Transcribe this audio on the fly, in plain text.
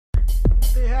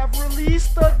have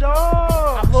released the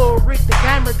dog. I'm Lil Rick the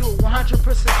gamer, do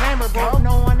 100% gamer, bro.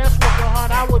 No one else working hard,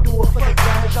 I would do it for the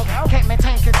damage.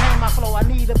 Can't contain my flow. I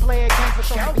need to play a game for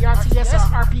sure. Maybe RTS or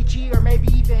RPG or maybe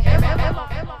even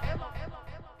MMO.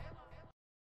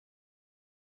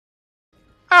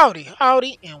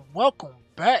 Howdy, and welcome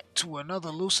back to another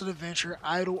Lucid Adventure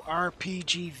Idle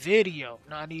RPG video.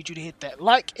 Now I need you to hit that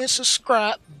like and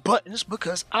subscribe buttons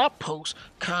because I post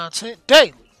content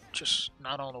daily, just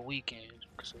not on the weekends.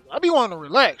 Cause I be wanting to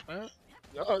relax, man.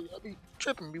 Y'all be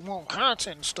tripping, be wanting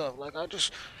content and stuff. Like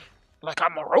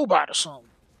I'm a robot or something.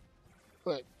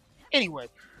 But anyway,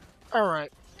 all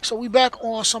right. So we back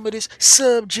on some of this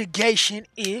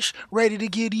subjugation-ish, ready to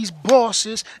give these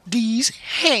bosses these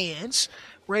hands.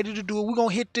 Ready to do it. We're going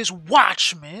to hit this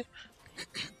Watchman.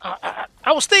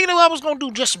 I was thinking I was going to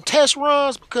do just some test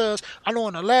runs because I know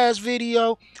in the last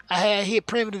video I had hit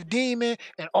Primitive Demon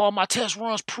and all my test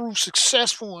runs proved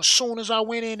successful as soon as I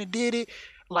went in and did it.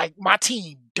 Like my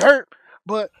team dirt.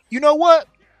 But you know what?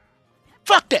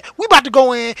 Fuck that. We about to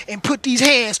go in and put these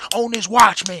hands on this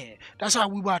Watchman. That's how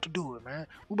we about to do it, man.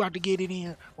 We about to get it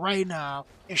in right now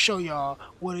and show y'all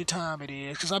what the time it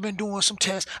is. Because I've been doing some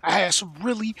tests. I had some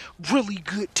really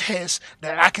good tests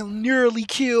that I can nearly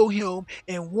kill him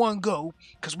in one go.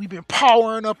 Because we've been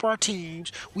powering up our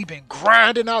teams. We've been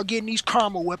grinding out getting these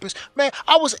karma weapons. Man,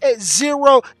 I was at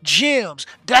 0 gems.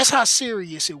 That's how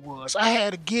serious it was. I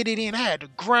had to get it in. I had to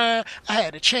grind. I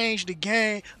had to change the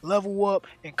game, level up,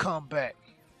 and come back.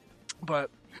 But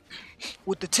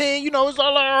with the team, you know, it's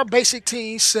all our basic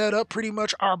team set up, pretty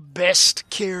much our best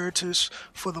characters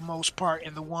for the most part,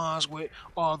 and the ones with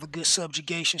all the good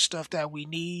subjugation stuff that we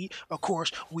need. Of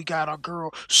course, we got our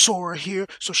girl Sora here,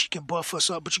 so she can buff us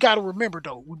up. But you got to remember,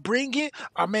 though, we bring in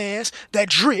our mans, that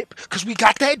drip, because we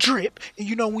got that drip. And,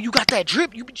 you know, when you got that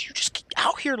drip, you just keep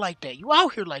out here like that. You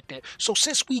out here like that. So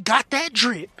since we got that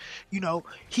drip, you know,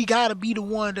 he got to be the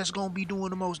one that's going to be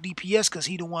doing the most DPS because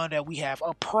he the one that we have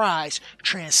a prize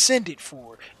transcended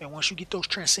for. And once you get those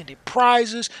transcended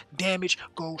prizes, damage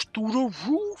goes through the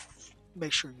roof.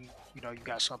 Make sure you know you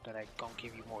got something that's gonna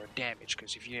give you more damage,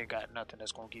 because if you ain't got nothing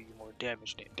that's gonna give you more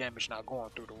damage, then damage not going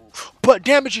through the roof. But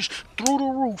damage is through the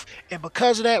roof, and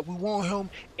because of that, we want him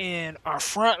in our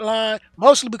front line,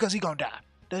 mostly because he gonna die.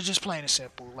 That's just plain and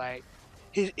simple. Like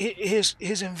his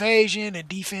invasion and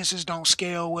defenses don't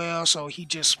scale well, so he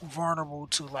just vulnerable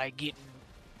to like getting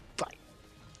like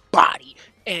body.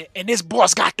 And this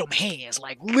boss got them hands,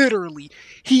 like literally,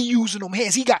 he using them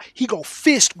hands. He go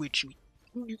fist with you.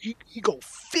 He go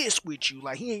fist with you,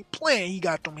 like he ain't playing. He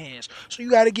got them hands, so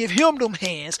you got to give him them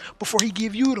hands before he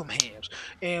give you them hands.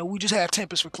 And we just have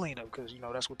Tempest for cleanup because you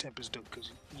know that's what Tempest do,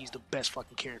 because he's the best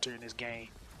fucking character in this game.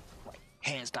 Like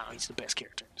hands down, he's the best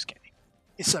character in this game.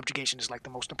 And subjugation is like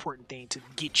the most important thing to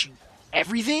get you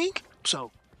everything.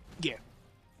 So yeah,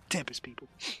 Tempest people.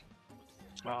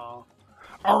 All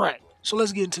right. So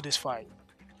let's get into this fight.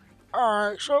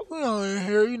 Alright, so we in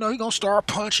here, you know, he gonna start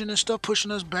punching and stuff, pushing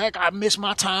us back. I missed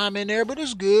my time in there, but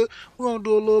it's good. We're gonna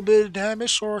do a little bit of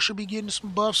damage. Sora should be getting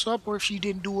some buffs up, or if she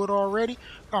didn't do it already.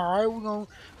 Alright, we're gonna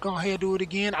go ahead and do it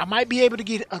again. I might be able to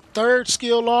get a third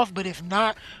skill off, but if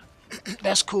not,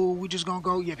 that's cool. We just gonna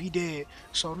go, yep, he did.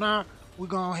 So now we're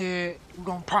gonna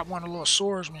pop one of the little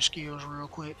swordsman skills real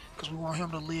quick, because we want him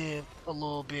to live a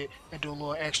little bit and do a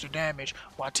little extra damage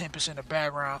while Tempest in the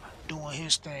background doing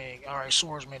his thing. Alright,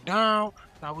 swordsman down.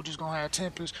 Now we're just gonna have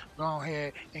Tempest go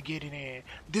ahead and get it in.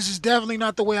 This is definitely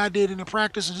not the way I did it in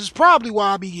practice, and this is probably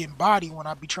why I be getting body when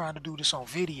I be trying to do this on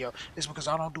video. It's because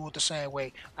I don't do it the same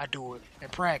way I do it in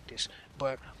practice.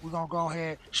 But we're gonna go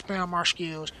ahead, spam our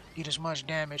skills, get as much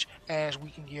damage as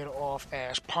we can get off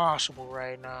as possible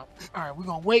right now. Alright, we're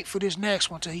gonna wait for this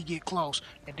next one till he get close,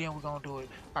 and then we're gonna do it.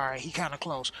 Alright, he kinda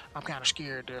close. I'm kinda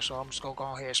scared there, so I'm just gonna go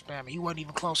ahead and spam him. He wasn't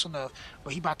even close enough,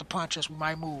 but he about to punch us. We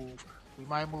might move.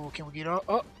 Can we get up?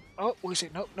 Oh, wait a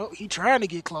second. Nope. He trying to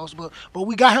get close, but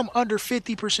we got him under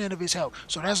 50% of his health.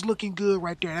 So that's looking good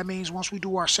right there. That means once we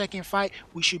do our second fight,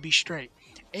 we should be straight.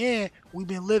 And we've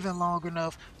been living long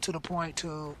enough to the point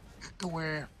to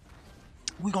where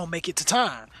we gonna make it to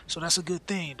time. So that's a good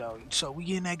thing though. So we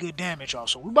getting that good damage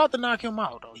also. We about to knock him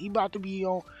out though. He about to be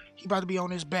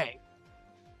on his back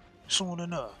soon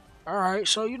enough. Alright,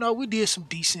 so you know, we did some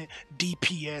decent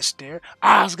DPS there.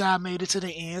 Osgod made it to the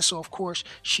end, so of course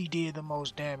she did the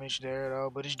most damage there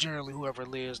though. But it's generally whoever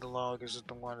lives the longest is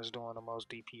the one that's doing the most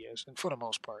DPS. And for the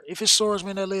most part. If it's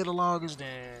swordsman that live the longest,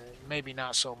 then maybe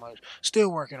not so much.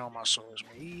 Still working on my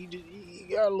swordsman. He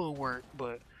got a little work,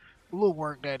 but a little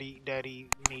work that he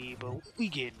need, but we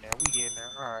getting there.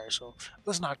 Alright, so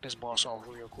let's knock this boss off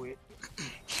real quick.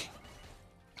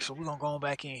 So so we're gonna go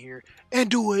back in here and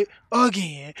do it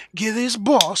again. Give this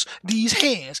boss these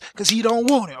hands, cause he don't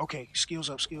want it. Okay, skills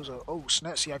up, skills up. Oh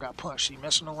snap! See, I got punched. See,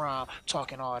 messing around,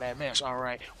 talking all that mess. All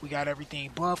right, we got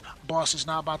everything buff. Boss is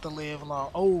not about to live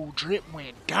long. Oh, drip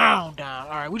went down. All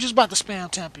right, we're just about to spam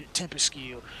Tempest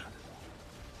skill.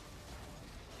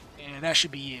 And that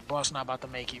should be it. Boss not about to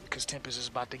make it because Tempest is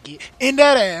about to get in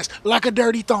that ass like a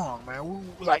dirty thong, man.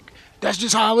 Like, that's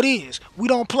just how it is. We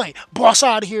don't play. Boss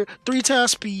out of here, 3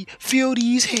 times speed, feel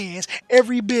these hands,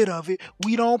 every bit of it.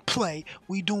 We don't play.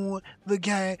 We doing the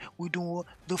game. We doing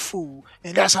the fool.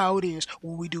 And that's how it is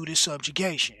when we do this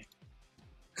subjugation.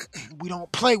 We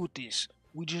don't play with this.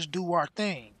 We just do our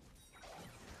thing.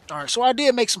 Alright, so I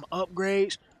did make some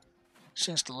upgrades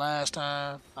since the last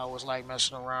time I was like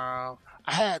messing around.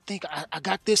 I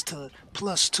got this to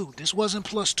 +2. This wasn't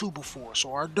 +2 before,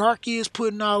 so our dark is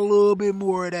putting out a little bit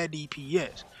more of that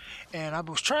DPS. And I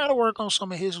was trying to work on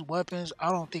some of his weapons. I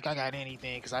don't think I got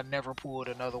anything because I never pulled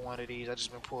another one of these. I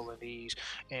just been pulling these,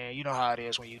 and you know how it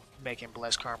is when you making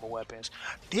blessed karma weapons.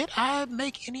 Did I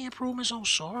make any improvements on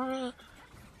Sora?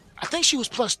 I think she was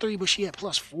 +3, but she had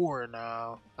 +4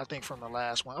 now. I think from the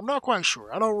last one. I'm not quite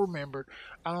sure. I don't remember.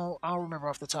 I don't remember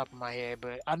off the top of my head,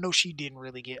 but I know she didn't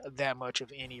really get that much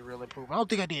of any real improvement. I don't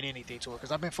think I did anything to her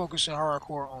because I've been focusing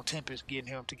hardcore on Tempest getting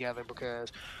him together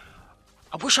because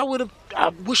I wish I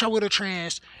would have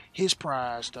trans his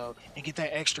prize though and get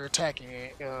that extra attack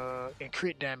and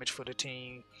crit damage for the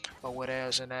team or what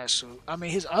else in that suit. I mean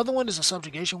his other one is a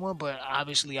subjugation one, but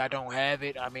obviously I don't have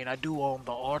it. I mean I do own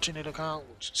the alternate account,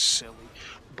 which is silly.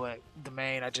 But the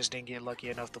main I just didn't get lucky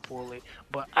enough to pull it.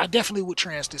 But I definitely would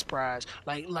trans this prize.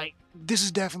 Like this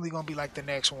is definitely gonna be like the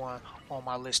next one on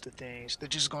my list of things. They're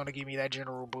just gonna give me that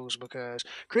general boost because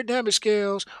crit damage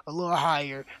scales a little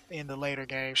higher in the later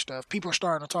game stuff. People are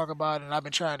starting to talk about it, and I've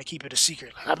been trying to keep it a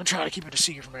secret. Like, I've been trying to keep it a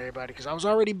secret from everybody because I was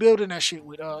already building that shit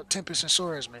with Tempest and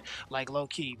Swordsman, like low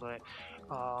key. But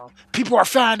people are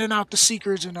finding out the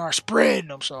secrets and are spreading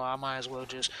them, so I might as well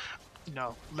just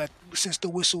let since the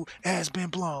whistle has been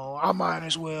blown, I might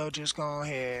as well just go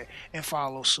ahead and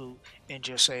follow suit and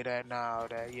just say that now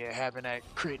that yeah, having that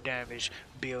crit damage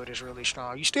build is really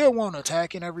strong. You still want to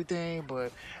attack and everything,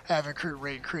 but having crit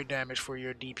rate and crit damage for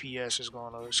your DPS is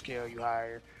going to scale you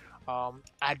higher.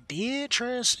 I did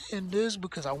transcend this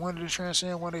because I wanted to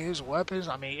transcend one of his weapons.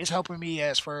 I mean, it's helping me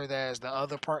as further as the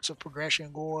other parts of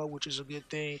progression go, which is a good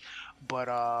thing. But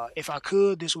if I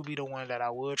could, this would be the one that I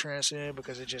would transcend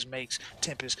because it just makes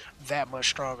Tempest that much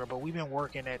stronger. But we've been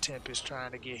working at Tempest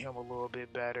trying to get him a little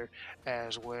bit better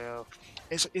as well.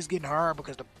 It's getting hard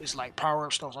because it's like power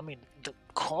up stones. I mean, the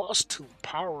cost to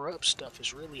power up stuff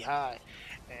is really high,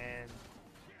 and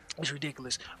it's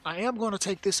ridiculous. I am going to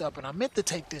take this up, and I meant to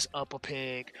take this up a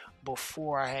peg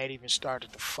before I had even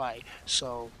started the fight.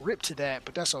 So rip to that,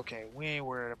 but that's okay. We ain't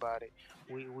worried about it.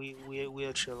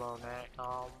 We'll chill on that.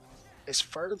 As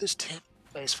far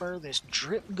as this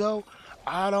drip go,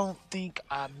 I don't think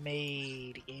I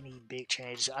made any big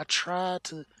changes. I tried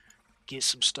to get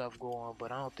some stuff going,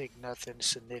 but I don't think nothing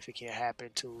significant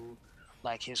happened to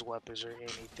like his weapons or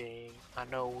anything. I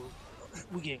know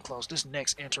we getting close. This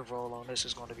next interval on this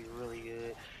is going to be really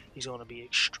good. He's going to be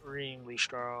extremely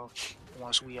strong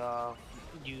once we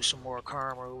use some more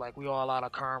karma. Like we all out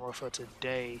of karma for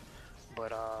today,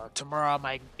 but tomorrow I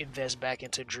might invest back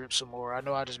into drip some more. I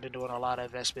know I just been doing a lot of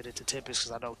investment into Tempest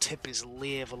because I know Tempest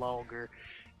live longer,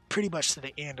 pretty much to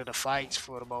the end of the fights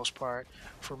for the most part,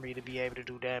 for me to be able to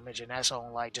do damage, and that's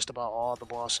on like just about all the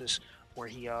bosses where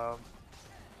he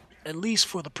at least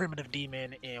for the primitive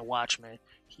demon and watchman,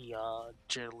 he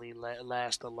generally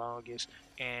lasts the longest.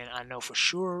 And I know for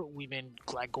sure we've been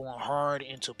like going hard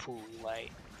into pool,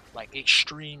 like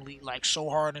extremely, like so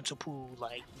hard into pool.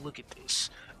 Like look at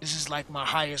this. This is like my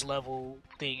highest level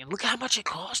thing, and look how much it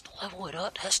costs to level it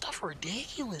up. That stuff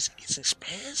ridiculous. It gets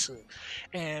expensive,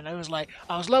 and I was like,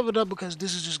 I was leveled up because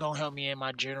this is just gonna help me in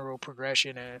my general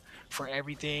progression and for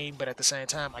everything. But at the same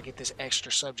time, I get this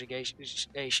extra subjugation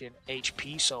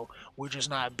HP, so we're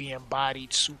just not being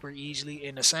bodied super easily.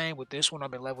 And the same with this one, I've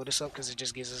been leveled this up because it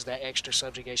just gives us that extra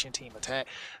subjugation team attack.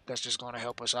 That's just gonna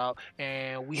help us out.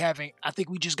 And we haven't. I think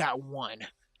we just got one.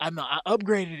 I know I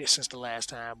upgraded it since the last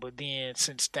time, but then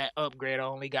since that upgrade, I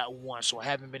only got one, so I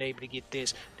haven't been able to get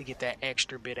this to get that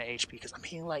extra bit of HP. Because I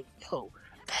mean, like, yo,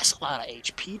 that's a lot of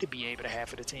HP to be able to have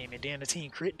for the team, and then the team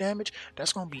crit damage,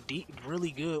 that's gonna be really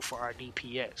good for our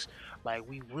DPS. Like,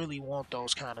 we really want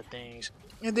those kind of things.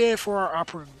 And then for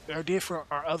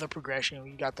our other progression, we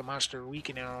got the monster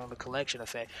weakening on the collection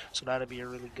effect, so that'll be a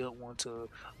really good one to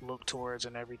look towards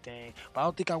and everything. But I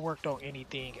don't think I worked on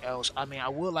anything else. I mean, I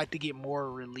would like to get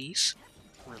more release.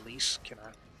 Release? Can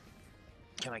I?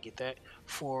 Can I get that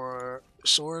for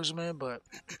swordsman? But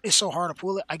it's so hard to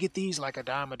pull it. I get these like a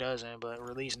dime a dozen, but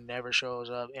release never shows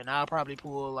up. And I'll probably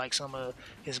pull like some of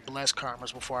his blessed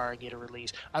karmas before I get a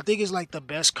release. I think it's like the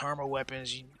best karma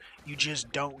weapons. You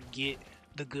just don't get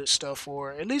the good stuff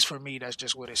for. At least for me, that's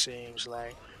just what it seems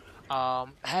like.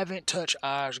 Haven't touched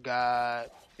Ashgod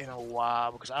in a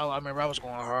while because I remember I was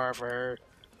going hard for her.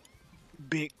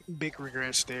 Big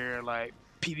regrets there. Like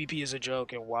PvP is a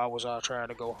joke, and why was I trying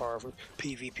to go hard for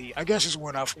PvP? I guess it's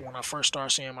when I first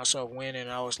started seeing myself winning,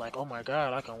 I was like, oh my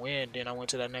god, I can win. Then I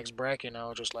went to that next bracket, and I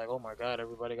was just like, oh my god,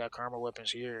 everybody got karma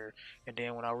weapons here. And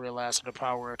then when I realized the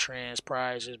power of trans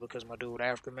prizes because my dude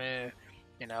Afterman,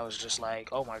 and I was just like,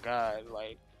 oh my god,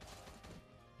 like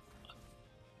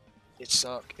it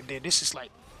sucked. And then this is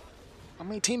like I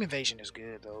mean, Team Invasion is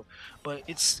good though, but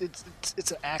it's an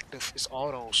active, it's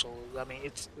auto, so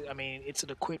it's an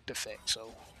equipped effect,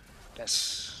 so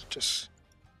that's just.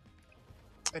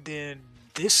 And then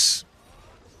this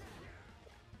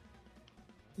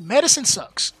medicine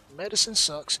sucks. Medicine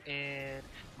sucks, and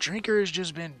drinker has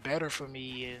just been better for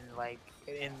me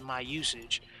in my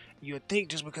usage. You would think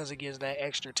just because it gives that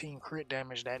extra team crit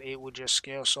damage that it would just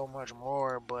scale so much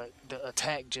more, but the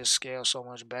attack just scales so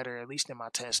much better, at least in my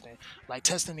testing. Like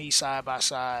testing these side by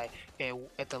side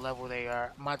at the level they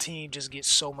are, my team just gets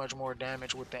so much more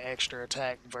damage with the extra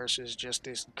attack versus just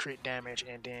this crit damage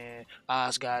and then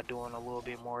Osgod doing a little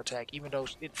bit more attack. Even though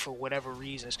for whatever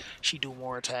reasons she do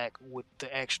more attack with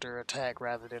the extra attack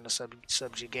rather than the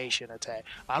subjugation attack.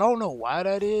 I don't know why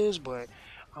that is, but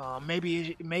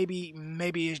maybe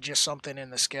it's just something in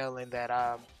the scaling that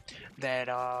I'm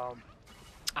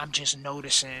just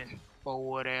noticing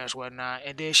or whatnot.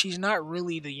 And then she's not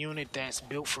really the unit that's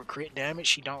built for crit damage.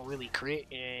 She don't really crit,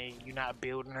 and you're not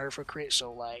building her for crit.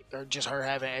 So like, just her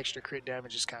having extra crit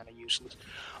damage is kind of useless.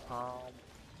 Um,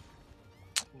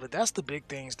 but that's the big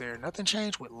things there. Nothing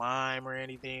changed with Lime or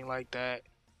anything like that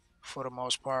for the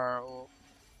most part. I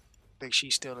think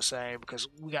she's still the same because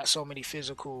we got so many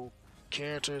physical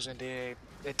characters and then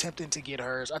attempting to get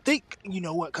hers. I think, you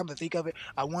know what, come to think of it,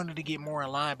 I wanted to get more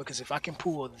in line because if I can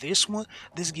pull this one,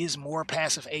 this gives more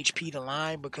passive HP to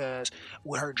line because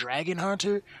with her Dragon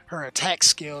Hunter, her attack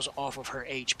scales off of her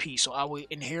HP. So I would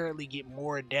inherently get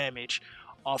more damage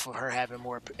off of her having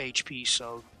more HP.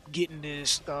 So getting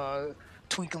this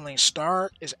Twinkling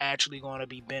Star is actually going to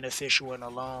be beneficial in the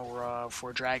long run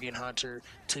for Dragon Hunter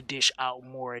to dish out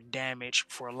more damage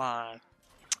for line.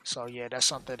 So yeah, that's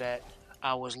something that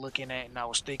I was looking at and I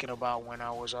was thinking about when I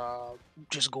was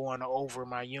just going over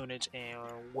my units and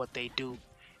what they do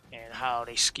and how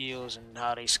they skills and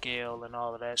how they scale and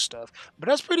all of that stuff. But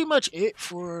that's pretty much it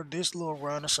for this little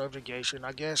run of subjugation.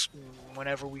 I guess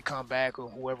whenever we come back or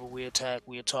whoever we attack,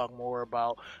 we'll talk more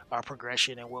about our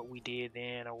progression and what we did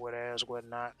then or what else,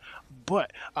 whatnot.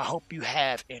 But I hope you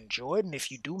have enjoyed, and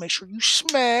if you do, make sure you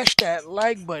smash that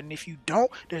like button. If you don't,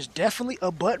 there's definitely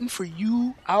a button for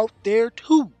you out there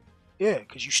too. Yeah,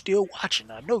 because you're still watching.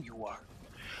 I know you are.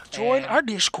 Join our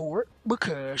Discord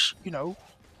because,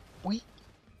 we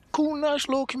cool, nice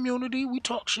little community. We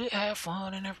talk shit, have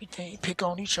fun, and everything. Pick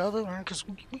on each other, man, because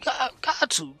we got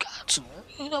to.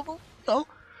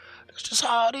 That's just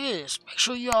how it is. Make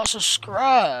sure y'all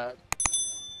subscribe.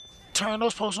 Turn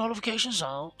those post notifications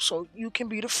on so you can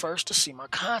be the first to see my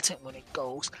content when it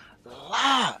goes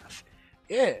live.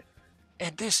 Yeah.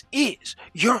 And this is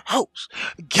your host,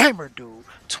 Gamer Dude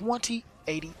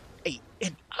 2088.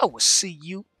 And I will see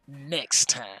you next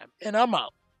time. And I'm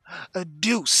out.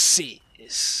 Deuces.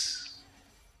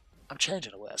 I'm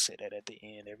changing the way I say that at the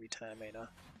end every time, ain't I?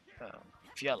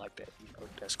 If y'all like that,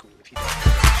 that's cool. If you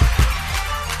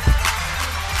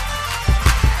don't.